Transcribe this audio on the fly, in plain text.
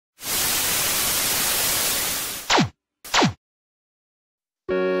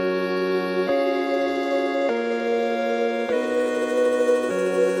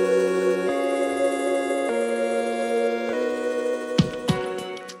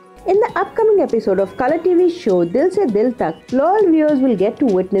In the upcoming episode of Color TV show Dil Se Dil Tak, loyal viewers will get to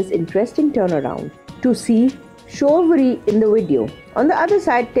witness interesting turnaround to see Shorvori in the video. On the other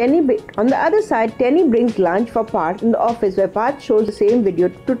side, Tenny brings lunch for Parth in the office where Parth shows the same video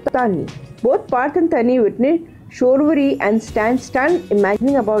to Tani. Both Parth and Tani witness Shorvori and stand stunned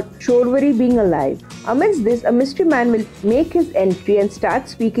imagining about Shorvori being alive. Amidst this, a mystery man will make his entry and start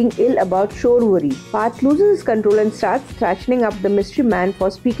speaking ill about Shorvori. Parth loses his control and starts thrashing up the mystery man for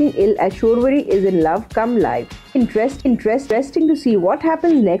speaking ill as Shorvori is in love come live. Interesting to see what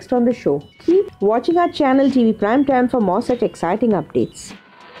happens next on the show. Keep watching our channel TV Prime Time for more such exciting updates.